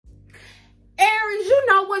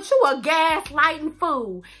what? You a gaslighting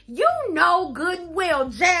fool. You know good well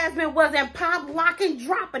Jasmine wasn't pop locking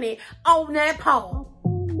dropping it on that pole.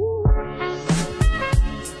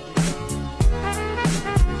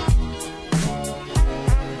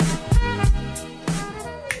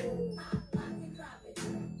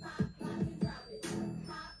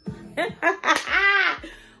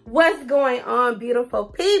 What's going on, beautiful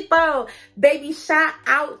people? Baby, shout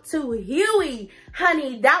out to Huey.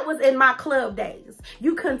 Honey, that was in my club days.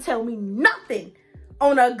 You couldn't tell me nothing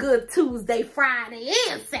on a good Tuesday, Friday,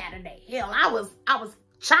 and Saturday. Hell, I was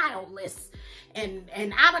childless and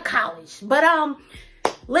out of college. But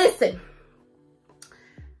listen,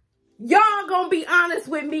 y'all gonna be honest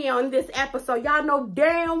with me on this episode. Y'all know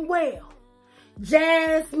damn well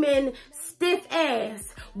Jasmine stiff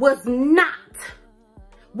ass was not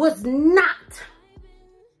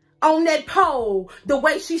on that pole the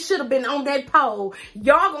way she should have been on that pole.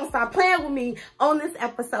 Y'all gonna stop playing with me on this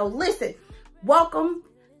episode. Listen, welcome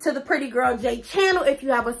to the Prettigrylj channel. If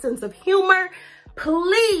you have a sense of humor,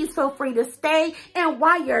 please feel free to stay. And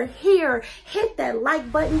while you're here, hit that like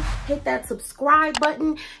button, hit that subscribe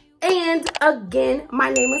button. And again, my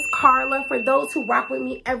name is Carla. For those who rock with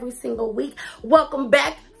me every single week, welcome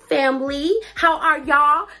back, family. How are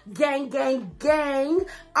y'all? Gang, gang, gang.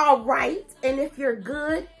 All right. And if you're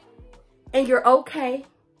good and you're okay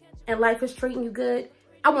and life is treating you good,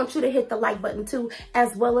 I want you to hit the like button too,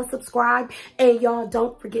 as well as subscribe. And y'all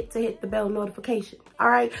don't forget to hit the bell notification. All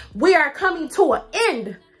right. We are coming to an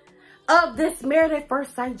end of this Married at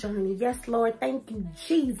First Sight journey. Yes, Lord. Thank you,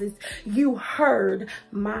 Jesus. You heard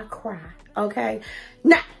my cry. Okay.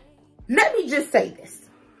 Now, let me just say this.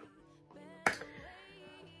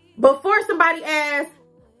 Before somebody asks,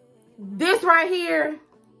 this right here,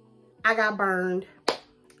 I got burned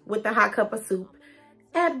with a hot cup of soup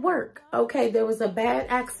at work. Okay, there was a bad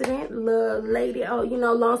accident. Little lady, oh, you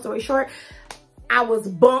know, long story short, I was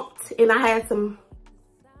bumped and I had some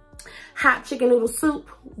hot chicken noodle soup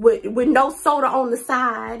with no soda on the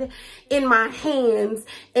side in my hands.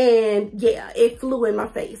 And yeah, it flew in my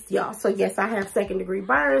face, y'all. So yes, I have 2nd-degree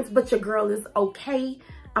burns, but your girl is okay.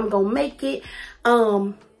 I'm gonna make it.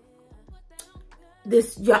 Y'all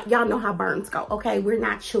know how burns go, okay? We're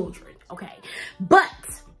not children, okay? But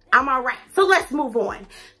I'm all right. So let's move on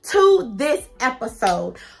to this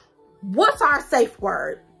episode. What's our safe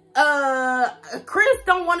word? Chris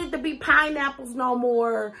don't want it to be pineapples no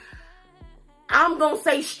more. I'm gonna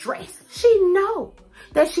say stress. She know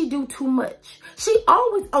that she do too much. She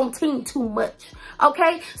always on team too much,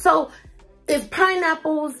 okay? So is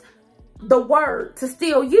pineapples the word to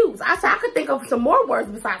still use? I said I could think of some more words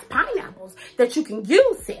besides pineapples that you can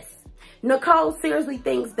use, sis. Nicole seriously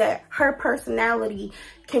thinks that her personality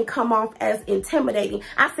can come off as intimidating.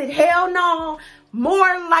 I said, hell no,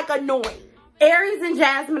 more like annoying. Airris and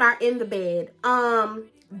Jasmine are in the bed.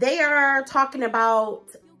 They are talking about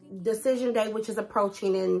decision day, which is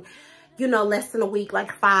approaching in, you know, less than a week,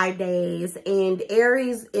 like 5 days. And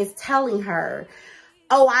Airris is telling her,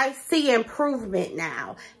 oh, I see improvement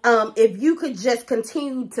now. If you could just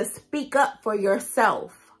continue to speak up for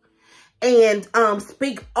yourself and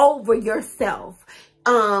speak over yourself,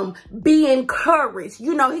 be encouraged.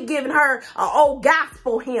 You know, he giving her an old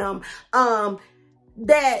gospel hymn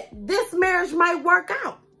that this marriage might work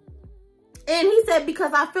out. And he said,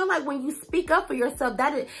 because I feel like when you speak up for yourself,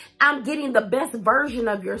 I'm getting the best version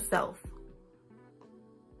of yourself.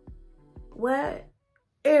 What?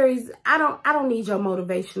 Airris, I don't need your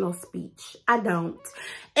motivational speech. I don't.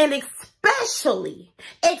 And especially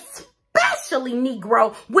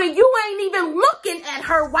Negro, when you ain't even looking at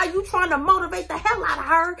her while you trying to motivate the hell out of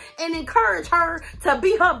her and encourage her to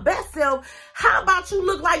be her best self. How about you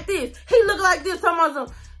look like this? He look like this.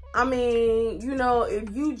 I mean, you know,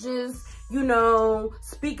 if you just, you know,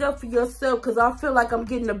 speak up for yourself, because I feel like I'm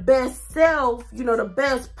getting the best self, you know, the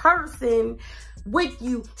best person with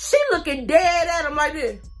you. She looking dead at him like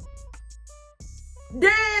this.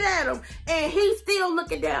 Dead at him. And he's still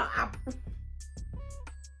looking down.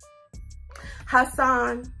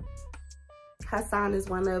 Hassan is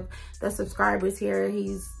one of the subscribers here.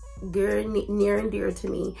 He's near and dear to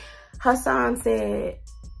me. Hassan said,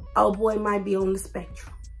 oh boy might be on the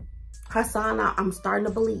spectrum. Hassan, I'm starting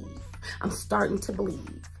to believe. I'm starting to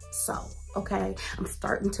believe. So, okay, I'm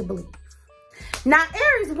starting to believe. Now,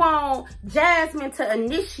 Airris want Jasmine to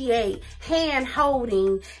initiate hand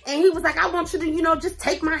holding. And he was like, I want you to, you know, just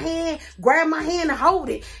take my hand, grab my hand and hold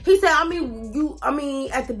it. He said, I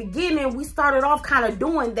mean, at the beginning, we started off kind of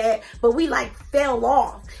doing that, but we like fell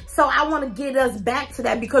off. So I want to get us back to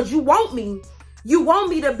that because you want me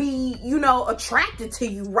to be, you know, attracted to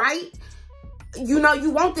you, right? you know, you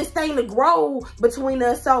want this thing to grow between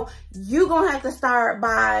us. So you're going to have to start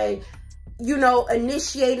by, you know,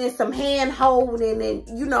 initiating some hand holding, and,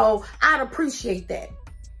 you know, I'd appreciate that.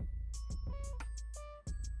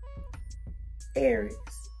 Airris.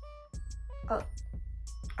 Oh,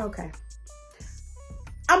 okay.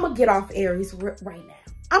 I'm going to get off Airris right now.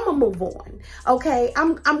 I'm going to move on. Okay.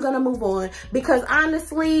 I'm going to move on because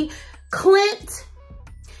honestly, Clint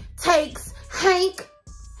takes Hank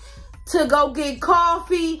to go get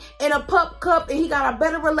coffee in a pup cup, and he got a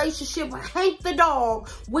better relationship with Hank the dog,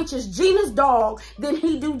 which is Gina's dog, than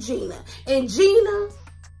he do Gina. And Gina,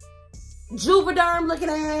 Juvederm looking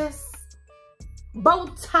ass,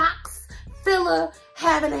 Botox filler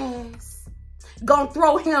having ass, gonna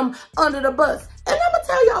throw him under the bus. And I'm gonna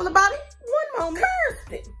tell y'all about it. One moment.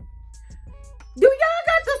 Kirsten, do y'all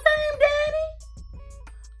got the same daddy?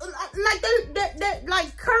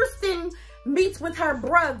 Like Kirsten meets with her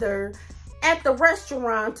brother at the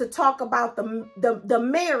restaurant to talk about the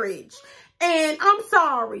marriage. And I'm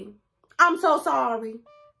sorry. I'm so sorry.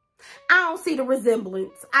 I don't see the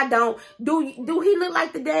resemblance. I don't. Do he look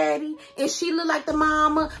like the daddy and she look like the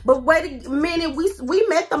mama? But wait a minute, we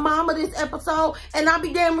met the mama this episode, and I'll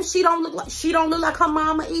be damned if she don't look like her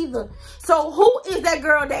mama either. So who is that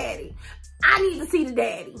girl daddy? I need to see the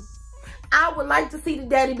daddy. I would like to see the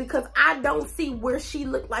daddy because I don't see where she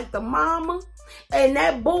looked like the mama. And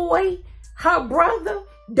that boy, her brother,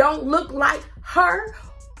 don't look like her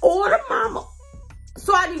or the mama.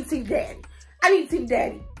 So I need to see the daddy. I need to see the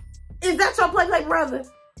daddy. Is that your play brother?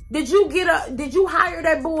 Did you hire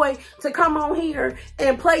that boy to come on here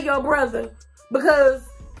and play your brother? Because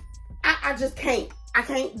I just can't. I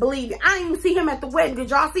can't believe it. I didn't even see him at the wedding. Did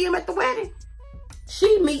y'all see him at the wedding?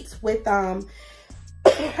 She meets with her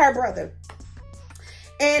brother.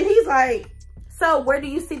 And he's like, so where do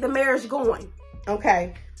you see the marriage going?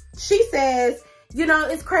 Okay. She says, you know,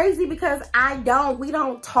 it's crazy because we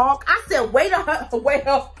don't talk. I said, wait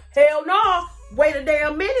hell no. Wait a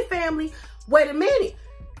damn minute, family. Wait a minute.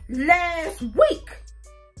 Last week,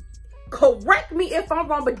 correct me if I'm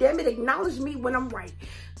wrong, but damn it, acknowledge me when I'm right.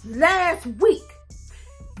 Last week,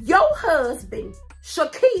 your husband,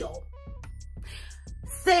 Shaquille,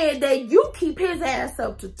 said that you keep his ass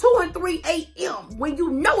up to 2 and 3 a.m. when you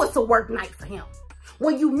know it's a work night for him.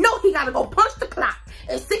 When you know he got to go punch the clock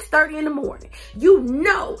at 6:30 in the morning. You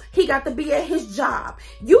know he got to be at his job.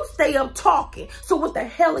 You stay up talking. So what the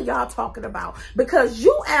hell are y'all talking about? Because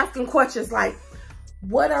you asking questions like,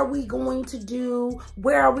 what are we going to do?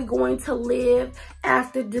 Where are we going to live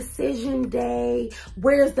after decision day?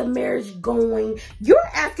 Where's the marriage going? You're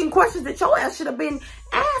asking questions that your ass should have been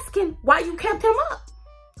asking while you kept him up.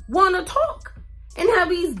 Want to talk and have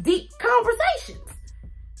these deep conversations.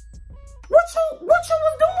 What you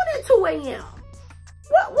was doing at 2 a.m.?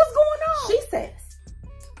 What's going on? She says,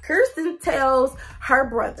 Kirsten tells her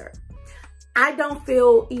brother, I don't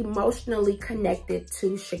feel emotionally connected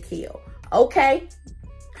to Shaquille. Okay.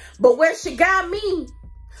 But where she got me,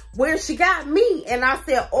 and I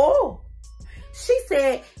said, oh, she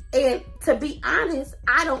said, and to be honest,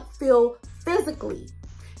 I don't feel physically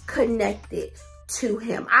connected to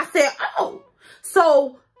him. I said, oh,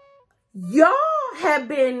 so y'all have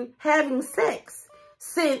been having sex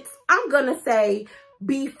since, I'm going to say,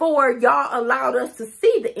 before y'all allowed us to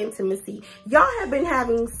see the intimacy. Y'all have been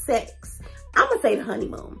having sex. I'm going to say the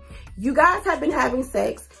honeymoon. You guys have been having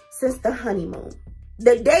sex since the honeymoon.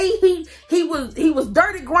 The day he was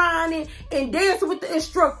dirty grinding and dancing with the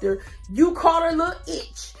instructor, you caught a little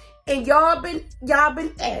itch, and y'all been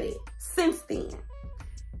at it since then.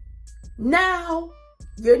 Now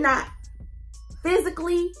you're not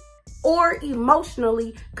physically or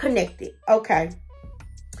emotionally connected. Okay.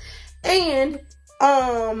 And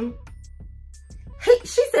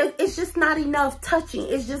she says it's just not enough touching.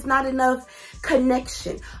 It's just not enough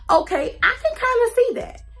connection. Okay, I can kind of see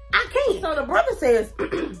that. I can. So the brother says,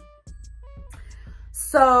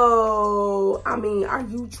 so, I mean, are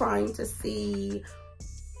you trying to see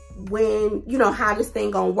when, you know, how this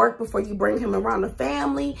thing gonna work before you bring him around the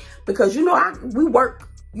family? Because, you know, we work,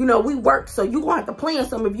 so you gonna have to plan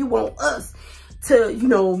something if you want us to, you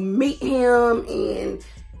know, meet him and,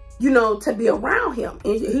 you know, to be around him.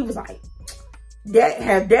 And he was like,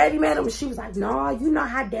 have daddy met him? And she was like, no, you know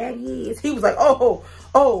how daddy is. He was like, oh,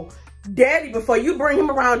 daddy, before you bring him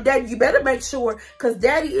around daddy, you better make sure, because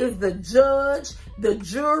daddy is the judge, the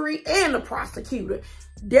jury, and the prosecutor.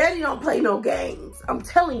 Daddy don't play no games. I'm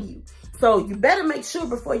telling you. So you better make sure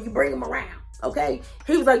before you bring him around. Okay.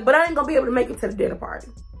 He was like, but I ain't gonna be able to make it to the dinner party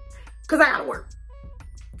because I gotta work.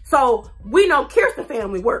 So we know Kirsten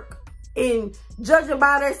family work. And judging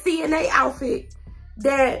by that CNA outfit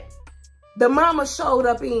that the mama showed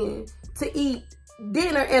up in to eat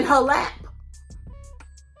dinner in her lap.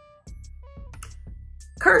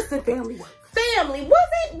 Kirsten family. Family,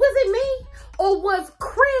 was it me? Or was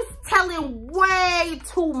Chris telling way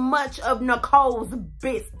too much of Nicole's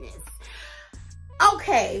business?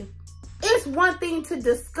 Okay, it's one thing to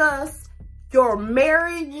discuss your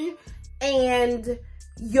marriage and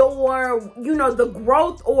your, you know, the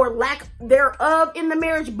growth or lack thereof in the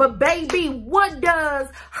marriage. But baby, what does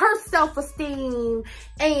her self-esteem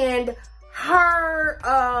and her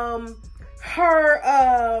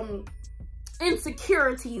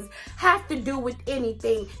insecurities have to do with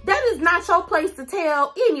anything? That is not your place to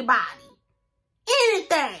tell anybody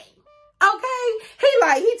anything. Okay,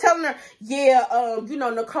 he telling her, yeah, you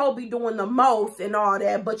know, Nicole be doing the most and all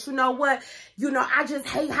that, but you know what, you know, I just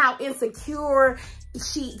hate how insecure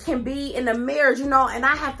she can be in a marriage, you know, and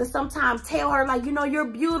I have to sometimes tell her, like, you know,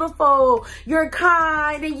 you're beautiful, you're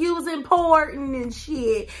kind, and you's important and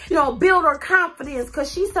shit, you know, build her confidence,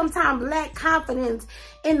 because she sometimes lack confidence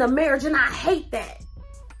in the marriage, and I hate that.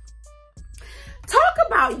 Talk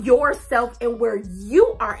about yourself and where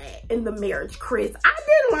you are at in the marriage, Chris. I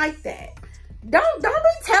didn't like that. Don't be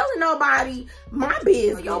telling nobody my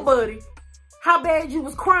business, yo, buddy, how bad you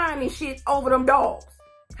was crying and shit over them dogs.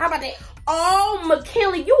 How about that? Oh,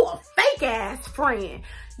 McKinley, you a fake ass friend.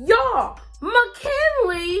 Y'all,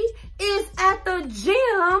 McKinley is at the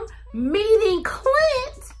gym meeting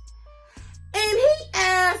Clint, and he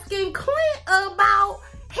asking Clint about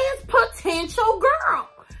his potential girl.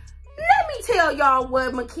 Let me tell y'all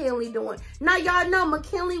what McKinley doing. Now, y'all know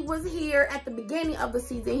McKinley was here at the beginning of the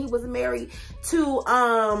season. He was married to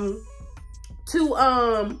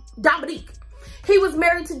Dominique. He was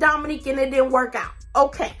married to Dominique and it didn't work out.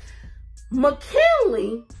 Okay.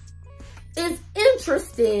 McKinley is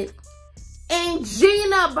interested in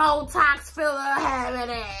Gina Botox filler having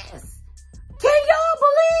ass. Can y'all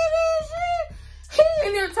believe this shit? He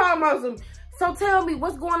in there talking about some, so tell me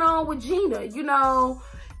what's going on with Gina, you know?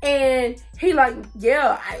 And he like,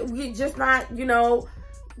 yeah, we just not, you know,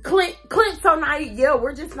 Clint so naive, yeah,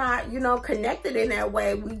 we're just not, you know, connected in that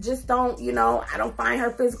way. We just don't, you know, I don't find her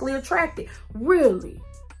physically attractive. Really?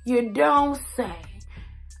 You don't say?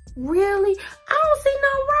 Really? I don't see no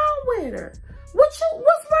wrong with her. What's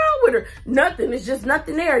wrong with her? Nothing. It's just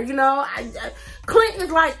nothing there, you know. Clint is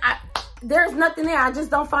like, there's nothing there. I just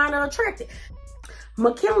don't find her attractive.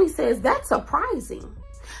 McKinley says that's surprising,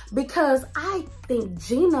 because I think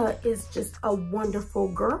Gina is just a wonderful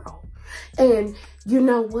girl. And you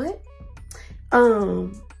know what?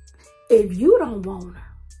 If you don't want her,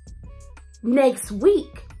 next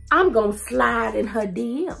week, I'm going to slide in her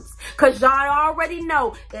DMs. Because y'all already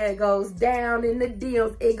know it goes down in the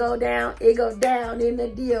DMs. It go down in the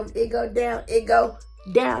DMs. It go down, it go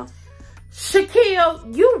down.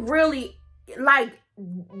 Shaquille, you really, like,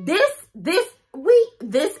 this week,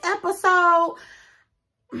 this episode,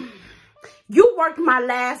 you worked my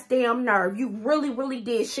last damn nerve. You really, really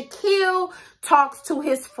did. Shaquille talks to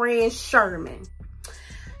his friend Sherman.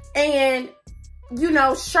 And, you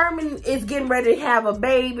know, Sherman is getting ready to have a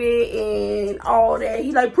baby and all that.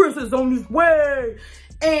 He like, Princess on his way.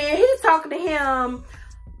 And he's talking to him,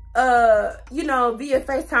 you know, via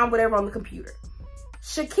FaceTime, whatever, on the computer.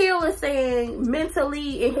 Shaquille is saying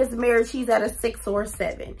mentally in his marriage, he's at a 6 or a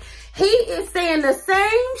 7. He is saying the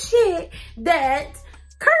same shit that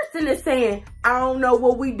Kirsten is saying. I don't know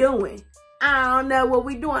what we doing. I don't know what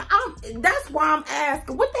we doing. That's why I'm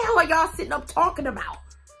asking, what the hell are y'all sitting up talking about?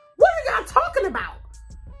 What are y'all talking about?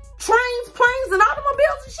 Trains, planes, and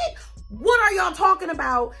automobiles and shit? What are y'all talking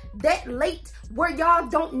about that late where y'all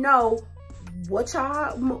don't know what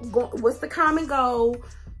y'all, what's the common goal,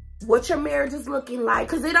 what your marriage is looking like?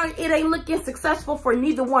 Because it ain't looking successful for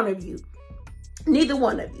neither one of you. Neither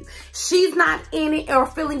one of you. She's not in it or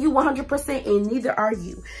feeling you 100%, and neither are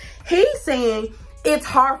you. He's saying it's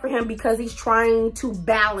hard for him because he's trying to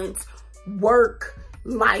balance work,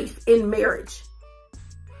 life, and marriage.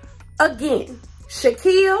 Again,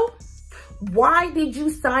 Shaquille, why did you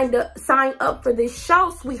sign up for this show,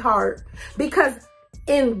 sweetheart? Because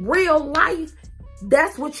in real life,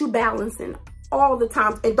 that's what you balancing all the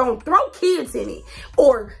time. And don't throw kids in it,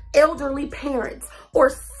 or elderly parents, or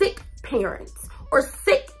sick parents, or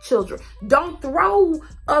sick children. Don't throw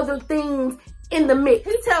other things in the mix.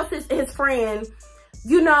 He tells his friend,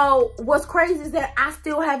 you know, what's crazy is that I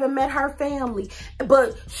still haven't met her family,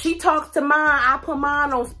 but she talks to mine. I put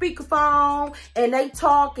mine on speakerphone and they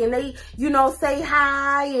talk and they, you know, say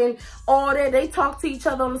hi and all that. They talk to each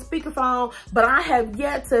other on the speakerphone, but I have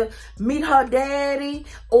yet to meet her daddy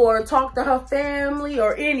or talk to her family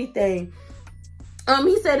or anything.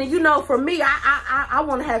 He said, and you know, for me, I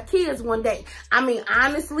want to have kids one day. I mean,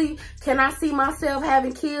 honestly, can I see myself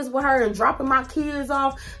having kids with her and dropping my kids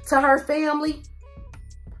off to her family?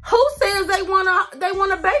 Who says they wanna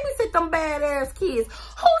babysit them badass kids?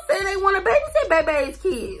 Who said they wanna babysit baby's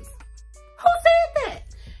kids? Who said that?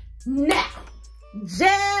 Now,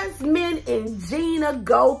 Jasmine and Gina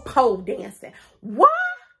go pole dancing. Why?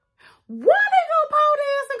 Why they go pole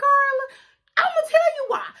dancing, Carla? I'm gonna tell you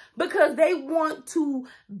why. Because they want to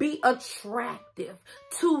be attractive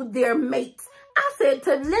to their mates. I said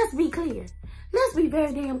let's be clear. Let's be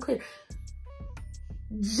very damn clear.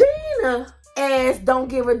 Gina ass don't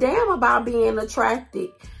give a damn about being attracted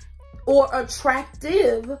or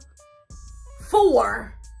attractive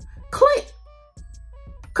for Clint.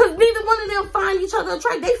 Because neither one of them find each other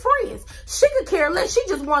attractive. They friends. She could care less. She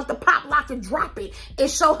just wants to pop, lock, and drop it and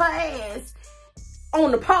show her ass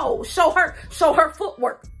on the pole. Show her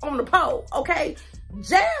footwork on the pole, okay?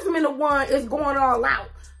 Jasmine, the one, is going all out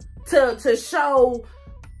to show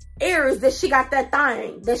Airris that she got that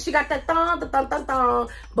thing. That she got that thong.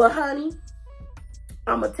 But, honey,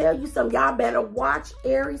 I'm going to tell you something. Y'all better watch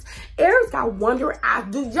Airris. Airris got wandering eyes.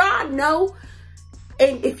 Do y'all know?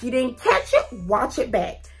 And if you didn't catch it, watch it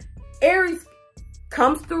back. Airris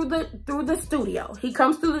comes through the studio. He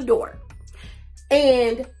comes through the door.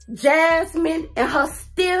 And Jasmine and her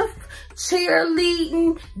stiff,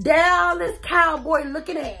 cheerleading, Dallas Cowboy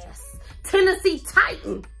looking ass, Tennessee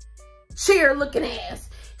Titan cheer looking ass.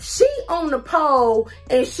 She on the pole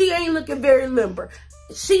and she ain't looking very limber.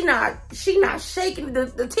 She not shaking.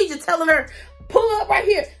 The teacher telling her, pull up right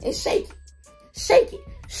here and shake it. Shake it.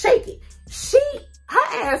 Shake it.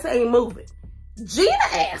 Her ass ain't moving. Gina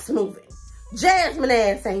ass moving. Jasmine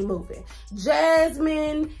ass ain't moving.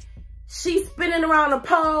 Jasmine, she's spinning around the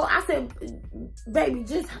pole. I said, baby,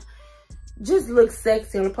 just look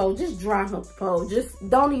sexy on the pole. Just dry hump the pole. Just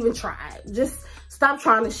don't even try it. Just stop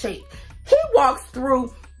trying to shake. He walks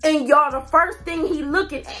through and y'all, the first thing he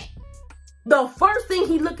looking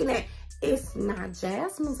at, it's not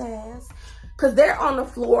Jasmine's ass. Because they're on the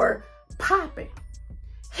floor popping.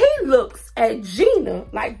 He looks at Gina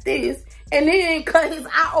like this and then cut his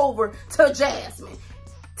eye over to Jasmine.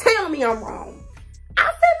 Tell me I'm wrong. I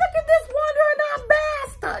said, look at this wandering-eyed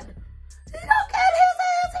bastard. Look at his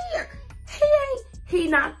ass here.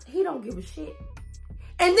 He don't give a shit.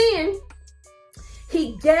 And then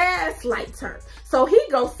he gaslights her. So he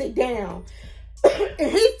goes sit down and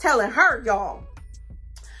he's telling her, y'all,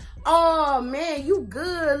 oh man, you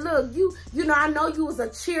good. Look, you know, I know you was a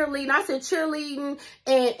cheerleader. I said cheerleading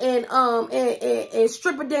and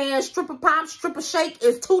stripper dance, stripper pop, stripper shake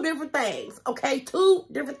is two different things. Okay, two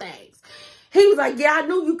different things. He was like, yeah, I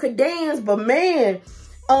knew you could dance, but man,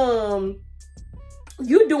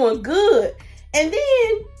 you doing good. And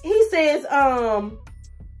then he says,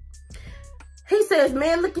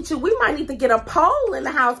 man, look at you. We might need to get a pole in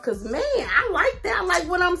the house because, man, I like that. I like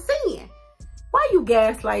what I'm seeing. Why you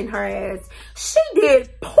gaslighting her ass? She did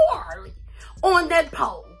poorly on that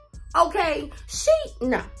pole, okay?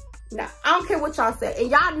 No, I don't care what y'all say. And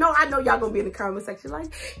y'all know, I know y'all gonna be in the comment section like,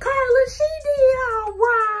 Carla, she did all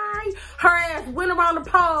right. Her ass went around the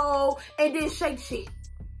pole and didn't shake shit,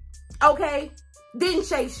 okay? Didn't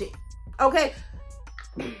shake shit, okay?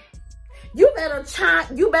 You better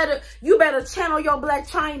channel your Black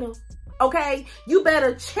China, okay? You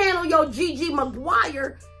better channel your Gigi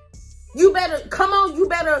McGuire. You better, come on, you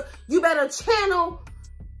better channel,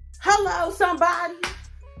 hello, somebody.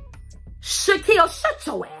 Shaquille, shut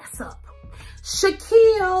your ass up.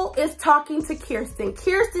 Shaquille is talking to Kirsten.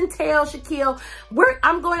 Kirsten tells Shaquille,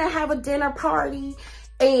 I'm going to have a dinner party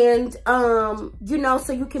and, you know,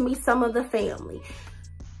 so you can meet some of the family.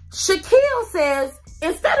 Shaquille says,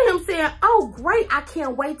 instead of him saying, oh, great, I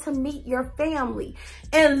can't wait to meet your family,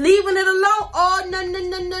 and leaving it alone, oh,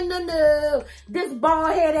 no. This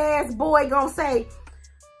bald head ass boy gonna say,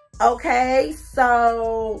 okay,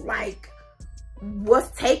 so, like,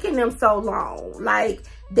 what's taking them so long? Like,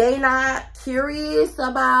 they not curious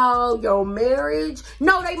about your marriage?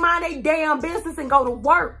 No, they mind their damn business and go to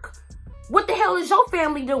work. What the hell is your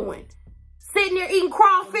family doing? Sitting there eating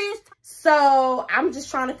crawfish? So I'm just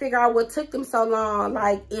trying to figure out what took them so long.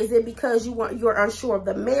 Like, is it because you're unsure of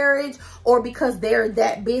the marriage, or because they're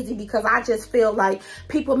that busy? Because I just feel like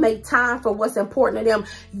people make time for what's important to them.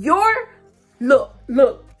 Look,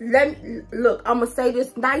 I'm gonna say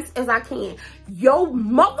this nice as I can. Your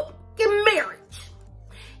motherfucking marriage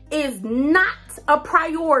is not a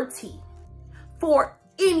priority for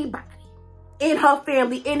anybody in her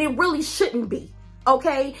family, and it really shouldn't be,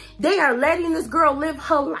 okay? They are letting this girl live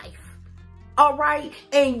her life. All right,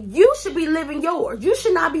 and you should be living yours. You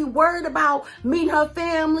should not be worried about meeting her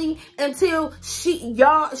family until she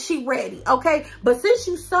ready, okay? But since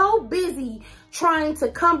you so busy trying to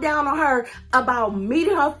come down on her about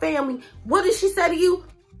meeting her family, what did she say to you?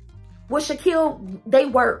 Well, Shaquille, they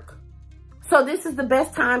work. So this is the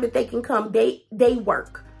best time that they can come. They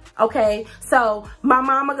work. Okay, so my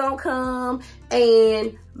mama gonna come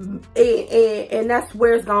and that's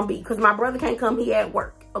where it's gonna be, because my brother can't come, he at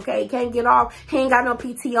work. Okay, can't get off, he ain't got no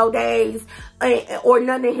PTO days or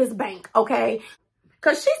nothing in his bank. Okay,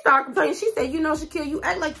 because she started complaining. She said, you know, Shaquille, you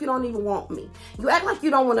act like you don't even want me. You act like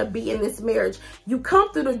you don't want to be in this marriage. You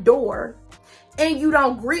come through the door and you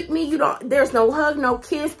don't greet me. There's no hug, no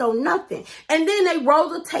kiss, no nothing. And then they roll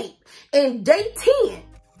the tape. And day 10,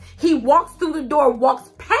 he walks through the door, walks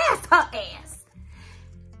past her ass.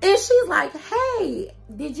 And she's like, hey,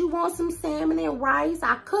 did you want some salmon and rice?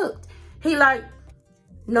 I cooked. He like,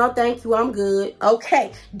 no, thank you, I'm good.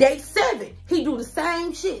 Okay, day 7, he do the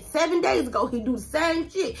same shit. 7 days ago, he do the same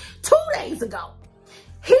shit. 2 days ago,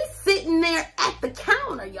 he's sitting there at the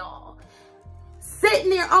counter, y'all.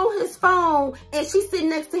 Sitting there on his phone, and she's sitting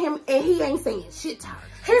next to him, and he ain't saying shit to her.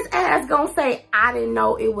 His ass gonna say, I didn't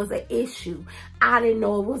know it was an issue. I didn't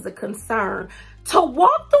know it was a concern. To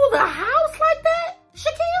walk through the house like that,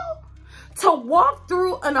 Shaquille? To walk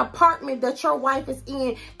through an apartment that your wife is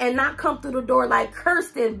in and not come through the door like,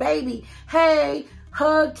 Kirsten, baby, hey,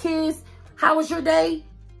 hug, kiss, how was your day?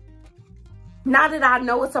 Now that I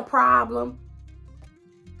know it's a problem,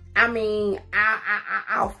 I mean,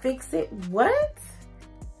 I'll fix it. What?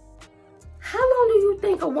 How long do you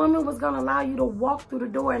think a woman was going to allow you to walk through the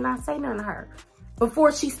door and not say nothing to her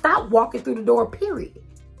before she stopped walking through the door, period?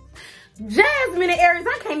 Jasmine and Airris,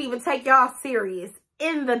 I can't even take y'all serious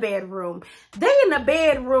in the bedroom. They in the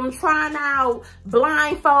bedroom trying out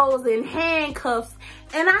blindfolds and handcuffs,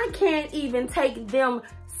 and I can't even take them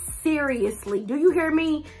seriously. Do you hear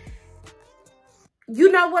me?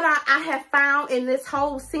 You know what I have found in this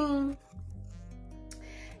whole scene?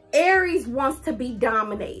 Airris wants to be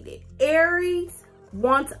dominated. Airris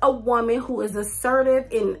wants a woman who is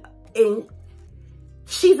assertive and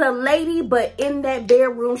she's a lady, but in that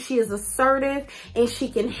bedroom, she is assertive and she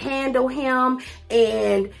can handle him.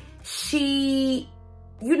 And she,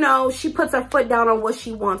 you know, she puts her foot down on what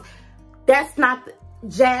she wants. That's not,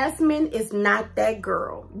 Jasmine is not that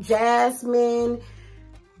girl. Jasmine,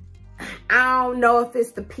 I don't know if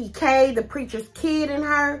it's the PK, the preacher's kid in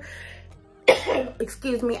her.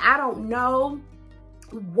 Excuse me, I don't know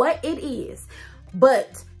what it is,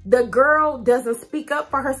 but the girl doesn't speak up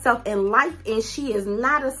for herself in life, and she is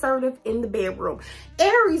not assertive in the bedroom.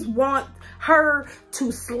 Airris wants her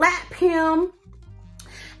to slap him.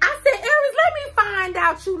 I said, Airris, let me find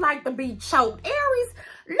out you like to be choked. Airris,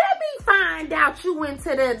 let me find out you into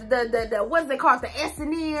the what's it called, the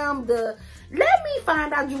S&M, let me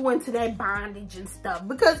find out you went to that bondage and stuff.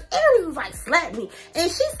 Because Airris was like, slap me.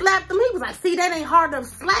 And she slapped him. He was like, see, that ain't hard enough,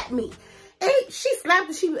 slap me. And she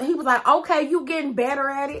slapped him. He was like, okay, you getting better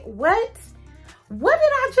at it. What? What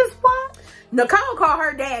did I just watch? Nicole called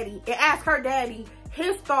her daddy and asked her daddy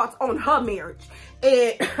his thoughts on her marriage.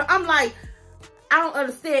 And I'm like, I don't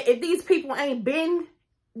understand. If these people ain't been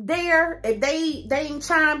there, if they ain't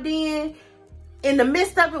chimed in the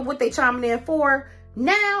midst of it, what they chiming in for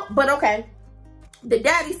now? But okay. The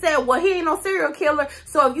daddy said, well, he ain't no serial killer,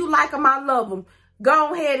 so if you like him, I love him.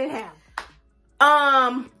 Go ahead and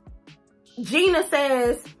have him. Gina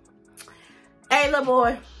says, hey, little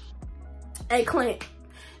boy, hey, Clint,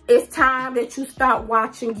 it's time that you start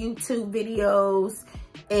watching YouTube videos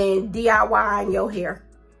and DIYing your hair.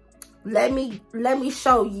 Let me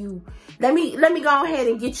show you. Let me go ahead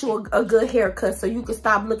and get you a good haircut so you can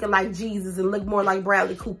stop looking like Jesus and look more like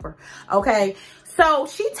Bradley Cooper. Okay? So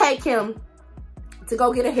she take him to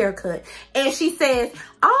go get a haircut. And she says,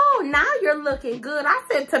 oh, now you're looking good. I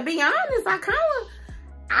said, to be honest,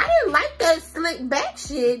 I didn't like that slick back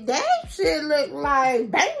shit. That shit looked like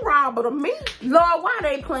bank robber to me. Lord, why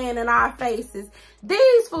they playing in our faces?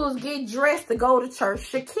 These fools get dressed to go to church.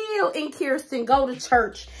 Shaquille and Kirsten go to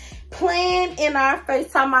church, playing in our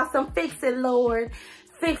face, talking about some fix it, Lord.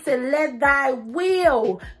 Fix it, let thy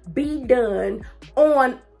will be done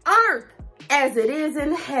on earth as it is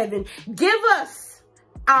in heaven. Give us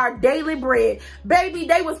our daily bread. Baby,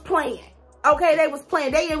 they was playing. Okay, they was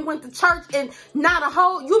playing. They ain't went to church and not a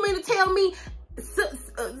whole, you mean to tell me,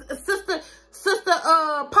 sister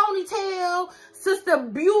Ponytail, Sister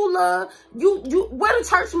Beulah, where the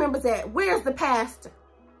church members at? Where's the pastor?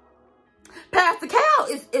 Pastor Cal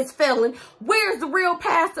is failing. Where's the real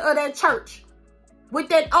pastor of that church? with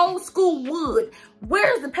that old school wood.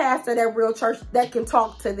 Where's the pastor at that real church that can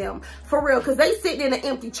talk to them for real? Because they sitting in an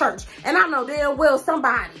empty church. And I know damn well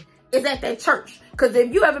somebody is at that church. Because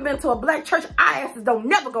if you ever been to a black church, our asses don't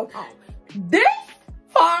never go home. This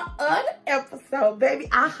part of the episode, baby,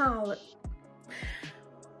 I hollered.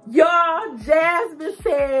 Y'all, Jasmine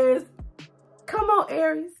says, come on,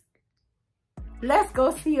 Airris. Let's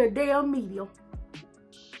go see a damn medium.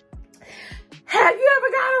 Have you ever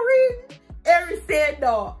got a reading? Airris said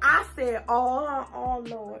no. I said, oh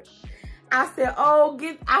Lord. I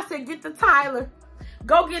said, get the Tyler.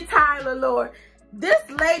 Go get Tyler, Lord. This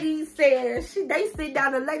lady says, they sit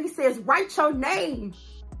down, the lady says, write your name.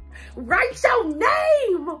 Write your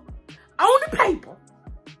name on the paper.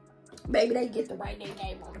 Baby, they get the right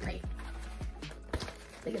name on the paper.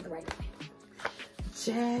 They get the right name.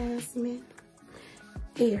 Jasmine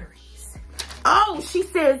Airris. Oh, she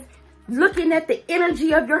says, looking at the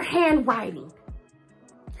energy of your handwriting.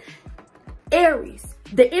 Airris,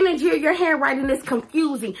 the energy of your handwriting is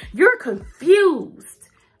confusing. You're confused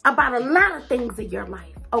about a lot of things in your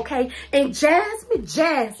life, okay? And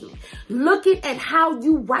Jasmine, looking at how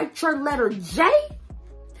you write your letter J,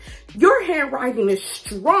 your handwriting is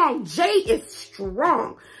strong. J is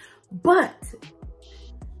strong, but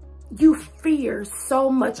you fear so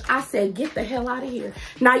much. I said, get the hell out of here.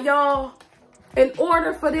 Now, y'all, in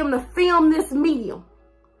order for them to film this medium,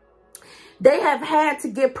 they have had to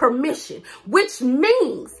get permission, which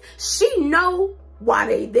means she know why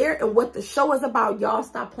they there and what the show is about. Y'all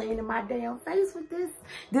stop playing in my damn face with this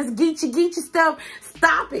geeky stuff.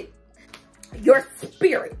 Stop it. Your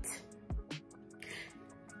spirit.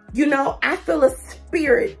 You know, I feel a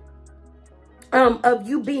spirit of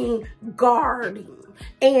you being guarding.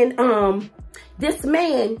 And this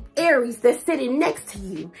man, Airris, that's sitting next to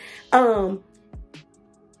you, I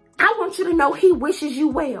want you to know he wishes you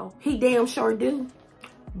well. He damn sure do.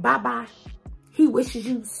 Bye-bye. He wishes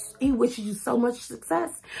you so much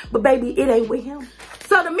success. But baby, it ain't with him.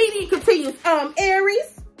 So the meeting continues.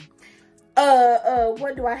 Airris,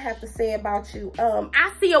 what do I have to say about you?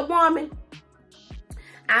 I see a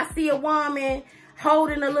woman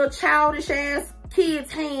holding a little childish ass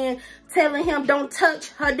kid's hand, telling him don't touch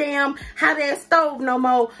her damn hot ass stove no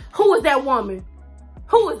more. Who is that woman?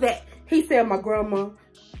 Who is that? He said, my grandma.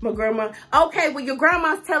 My grandma. Okay, well, your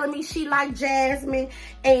grandma's telling me she like Jasmine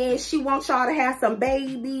and she wants y'all to have some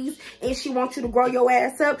babies and she wants you to grow your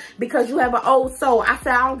ass up because you have an old soul. I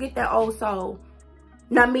said, I don't get that old soul.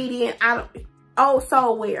 Now, median, old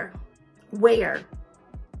soul where? Where?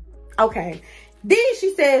 Okay. Then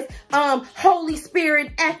she says, Holy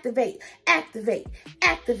Spirit, activate, activate,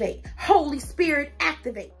 activate. Holy Spirit,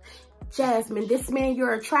 activate. Jasmine, this man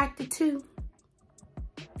you're attracted to,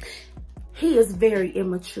 he is very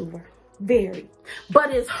immature, very.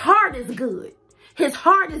 But his heart is good. His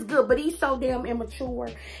heart is good, but he's so damn immature.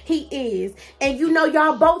 He is. And you know,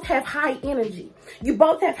 y'all both have high energy. You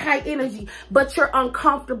both have high energy, but you're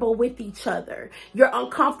uncomfortable with each other. You're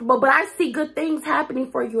uncomfortable, but I see good things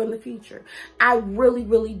happening for you in the future. I really,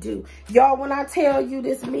 really do. Y'all, when I tell you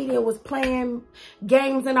this media was playing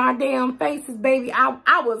games in our damn faces, baby,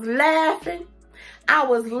 I was laughing. I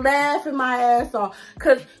was laughing my ass off.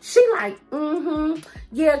 Cause she like,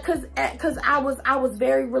 yeah, cause I was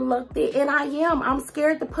very reluctant, and I'm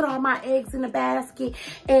scared to put all my eggs in the basket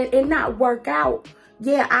and not work out.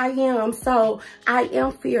 Yeah, I am. So I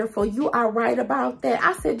am fearful. You are right about that.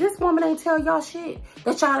 I said, this woman ain't tell y'all shit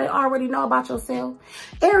that y'all already know about yourself.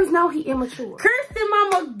 Airris know he immature. Kirsten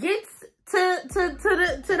mama gets to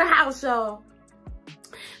the house, y'all.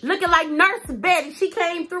 Looking like Nurse Betty. She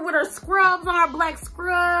came through with her scrubs on, her black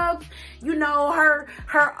scrubs, you know,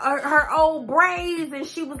 her old braids, and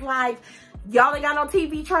she was like, y'all ain't got no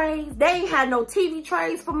TV trays. They ain't had no TV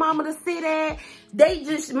trays for mama to sit at.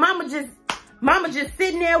 Mama just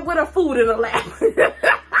sitting there with her food in her lap.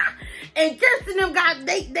 And Kirsten them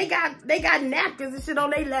they got napkins and shit on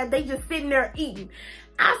their lap. They just sitting there eating.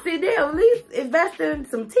 I said, they'll at least invest in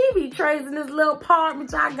some TV trays in this little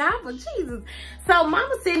apartment y'all got for Jesus. So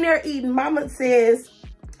mama sitting there eating. Mama says,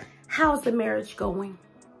 how's the marriage going?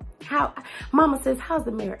 Mama says, how is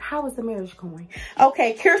the marriage going?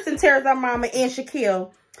 Okay, Kirsten tells our mama and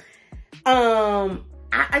Shaquille,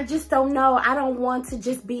 I just don't know. I don't want to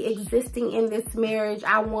just be existing in this marriage.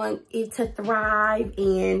 I want it to thrive,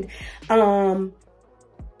 and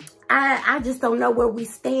I just don't know where we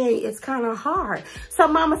stand. It's kind of hard. So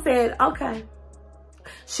mama said, okay.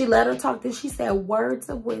 She let her talk. Then she said words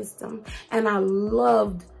of wisdom. And I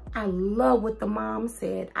love what the mom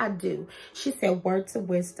said. I do. She said words of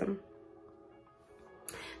wisdom.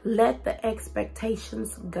 Let the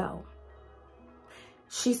expectations go.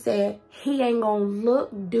 She said, he ain't gonna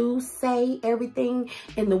look, do, say everything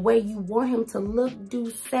in the way you want him to look,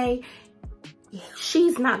 do, say.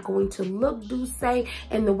 She's not going to look, do, say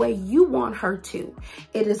in the way you want her to.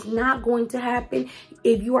 It is not going to happen.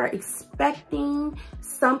 If you are expecting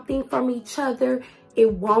something from each other,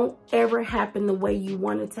 it won't ever happen the way you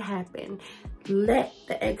want it to happen. Let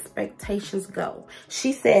the expectations go.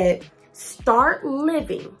 She said, start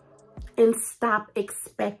living and stop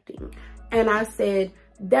expecting. And I said,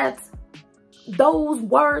 those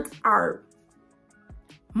words are,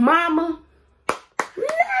 mama.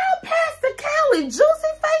 Now Pastor Cal and Juicy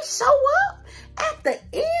Face show up at the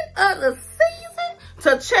end of the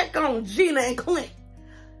season to check on Gina and Clint.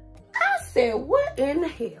 I said, what in the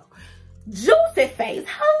hell? Juicy Face,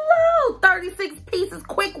 hello, 36 pieces,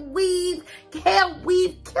 quick weave, hair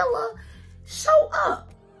weave killer, show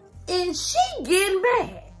up. And she getting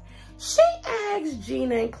mad. She asked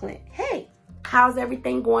Gina and Clint, hey, how's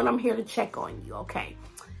everything going? I'm here to check on you, okay?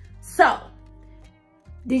 So,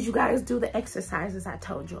 did you guys do the exercises I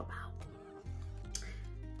told you about?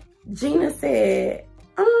 Gina said,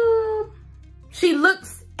 she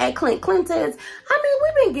looks at Clint. Clint says, I mean,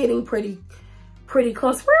 we've been getting pretty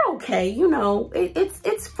close. We're okay, you know,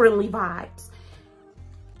 it's friendly vibes.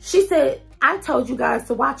 She said, I told you guys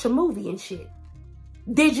to watch a movie and shit.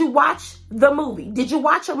 Did you watch the movie? Did you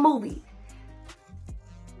watch a movie?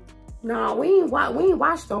 No, we ain't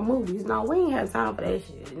watched no movies. No, we ain't have time for that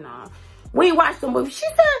shit. No, we ain't watched the movie. She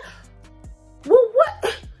said, well,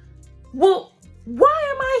 what? Well, why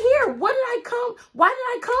am I here? Why did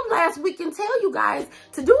I come last week and tell you guys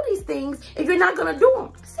to do these things if you're not gonna do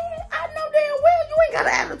them? See, I know damn well you ain't got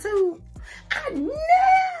an attitude.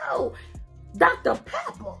 I know, Dr.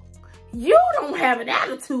 Pepper. You don't have an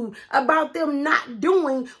attitude about them not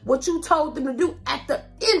doing what you told them to do at the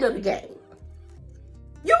end of the game.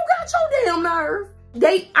 You got your damn nerve.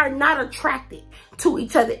 They are not attracted to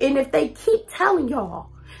each other. And if they keep telling y'all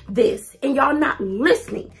this and y'all not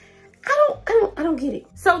listening, I don't get it.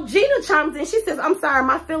 So Gina chimes in. She says, I'm sorry,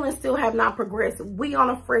 my feelings still have not progressed. We on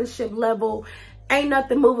a friendship level. Ain't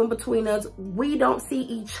nothing moving between us. We don't see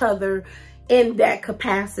each other in that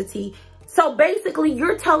capacity. So basically,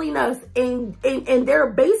 you're telling us, and they're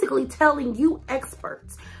basically telling you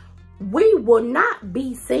experts, we will not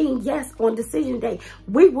be saying yes on decision day.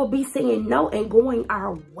 We will be saying no and going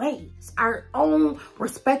our ways, our own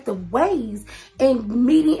respective ways, and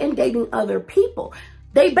meeting and dating other people.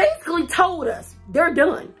 They basically told us they're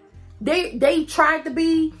done. They tried to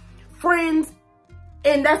be friends,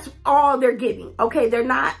 and that's all they're getting. Okay, they're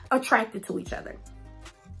not attracted to each other.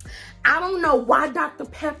 I don't know why Dr.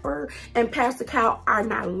 Pepper and Pastor Cal are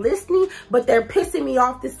not listening, but they're pissing me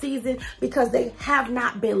off this season because they have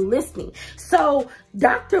not been listening. So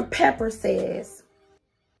Dr. Pepper says,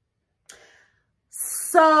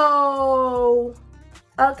 so,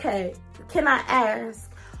 okay, can I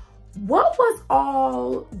ask, what was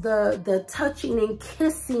all the touching and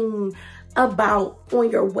kissing about on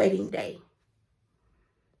your wedding day?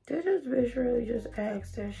 Did this bitch really just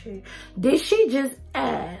ask that shit? Did she just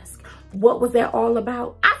ask what was that all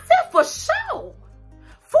about? I said for sure.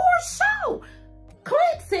 For sure.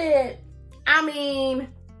 Clint said, I mean,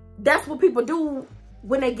 that's what people do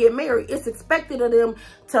when they get married. It's expected of them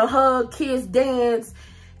to hug, kiss, dance,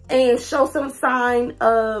 and show some sign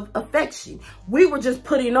of affection. We were just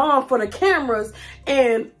putting on for the cameras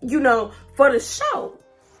and, you know, for the show.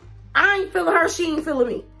 I ain't feeling her, she ain't feeling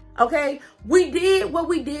me. Okay, we did what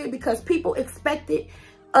we did because people expected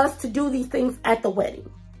us to do these things at the wedding.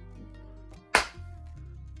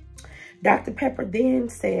 Dr. Pepper then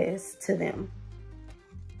says to them,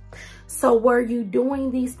 so were you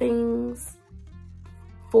doing these things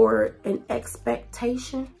for an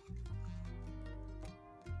expectation?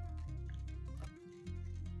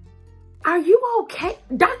 Are you okay?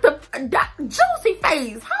 Dr. Juicy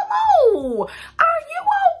Face, hello, are you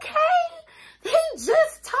okay? He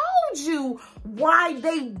just told you why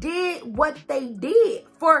they did what they did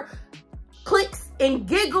for clicks and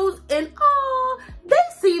giggles and they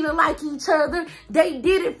seem to like each other. They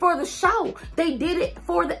did it for the show. They did it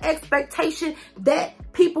for the expectation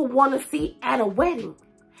that people want to see at a wedding.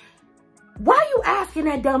 Why you asking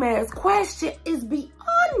that dumbass question is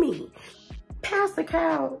beyond me. Pastor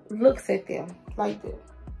Cal looks at them like this.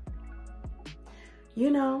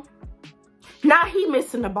 You know, now he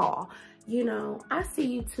missing the ball. You know, I see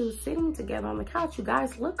you two sitting together on the couch. You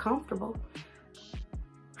guys look comfortable.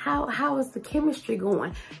 How is the chemistry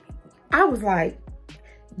going? I was like,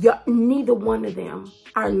 neither one of them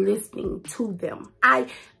are listening to them.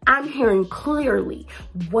 I'm hearing clearly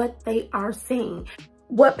what they are saying.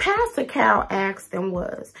 What Pastor Cal asked them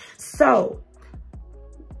was, so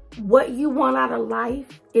what you want out of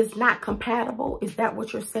life is not compatible. Is that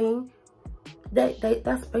what you're saying?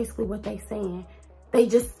 That's basically what they're saying. They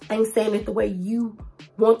just ain't saying it the way you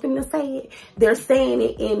want them to say it. They're saying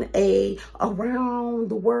it in a around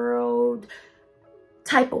the world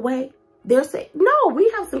type of way. They're saying, no, we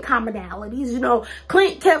have some commonalities. You know,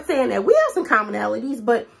 Clint kept saying that we have some commonalities,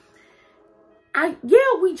 but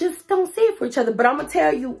we just don't see it for each other. But I'm gonna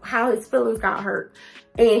tell you how his feelings got hurt.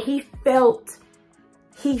 And he felt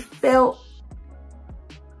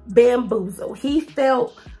bamboozled. He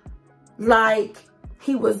felt like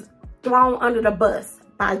he was thrown under the bus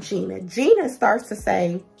by Gina. Gina starts to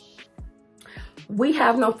say, we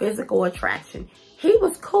have no physical attraction. He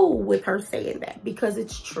was cool with her saying that because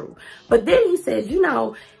it's true. But then he says, you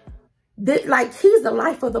know, like he's the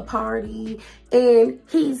life of the party and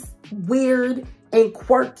he's weird and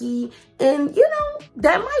quirky. And, you know,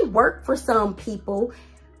 that might work for some people,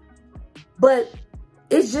 but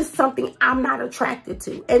it's just something I'm not attracted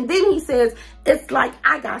to. And then he says, it's like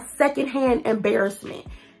I got secondhand embarrassment.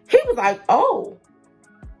 He was like, oh,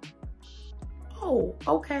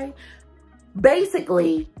 okay.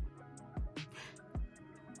 Basically,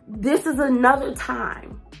 this is another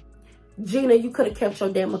time, Gina, you could have kept your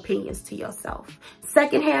damn opinions to yourself.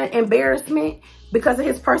 Secondhand embarrassment because of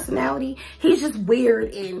his personality. He's just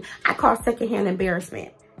weird, and I call secondhand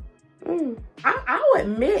embarrassment. I'll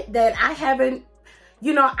admit that I haven't,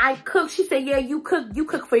 you know, I cook. She said, yeah, you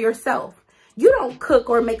cook for yourself. You don't cook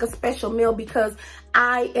or make a special meal because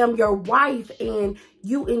I am your wife and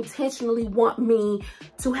you intentionally want me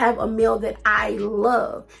to have a meal that I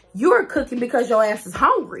love. You're cooking because your ass is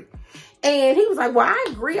hungry. And he was like, well, I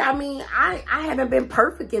agree. I mean, I haven't been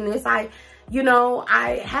perfect in this. I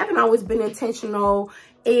haven't always been intentional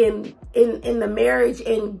in the marriage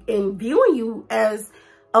and viewing you as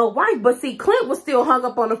a wife. But see, Clint was still hung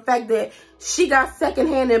up on the fact that she got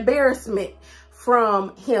secondhand embarrassment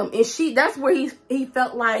from him. And that's where he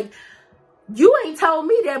felt like, you ain't told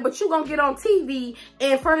me that, but you gonna get on TV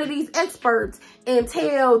in front of these experts and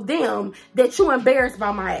tell them that you embarrassed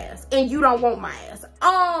by my ass and you don't want my ass.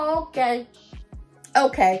 Oh, okay.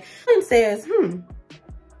 Okay. And says,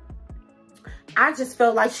 I just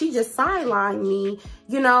felt like she just sidelined me.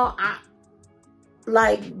 You know,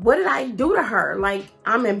 like, what did I do to her? Like,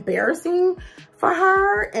 I'm embarrassing for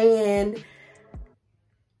her. And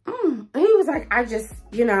he was like,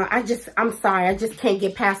 I'm sorry. I just can't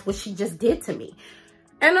get past what she just did to me.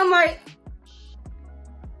 And I'm like,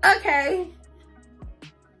 okay,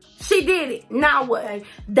 she did it. Now what?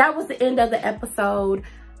 That was the end of the episode.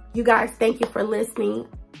 You guys, thank you for listening.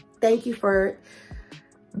 Thank you for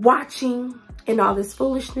watching and all this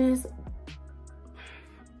foolishness.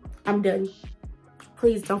 I'm done.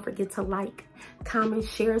 Please don't forget to like, comment,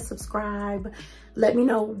 share, subscribe. Let me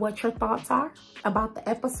know what your thoughts are about the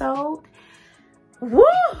episode. Woo!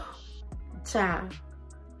 Child,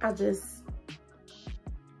 I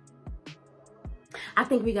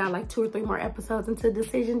think we got like 2 or 3 more episodes until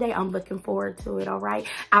decision day. I'm looking forward to it, all right?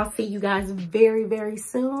 I'll see you guys very, very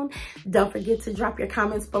soon. Don't forget to drop your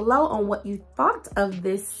comments below on what you thought of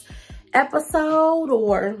this episode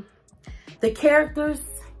or the characters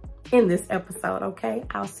in this episode, okay?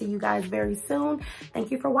 I'll see you guys very soon.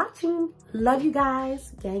 Thank you for watching. Love you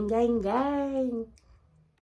guys. Gang, gang, gang.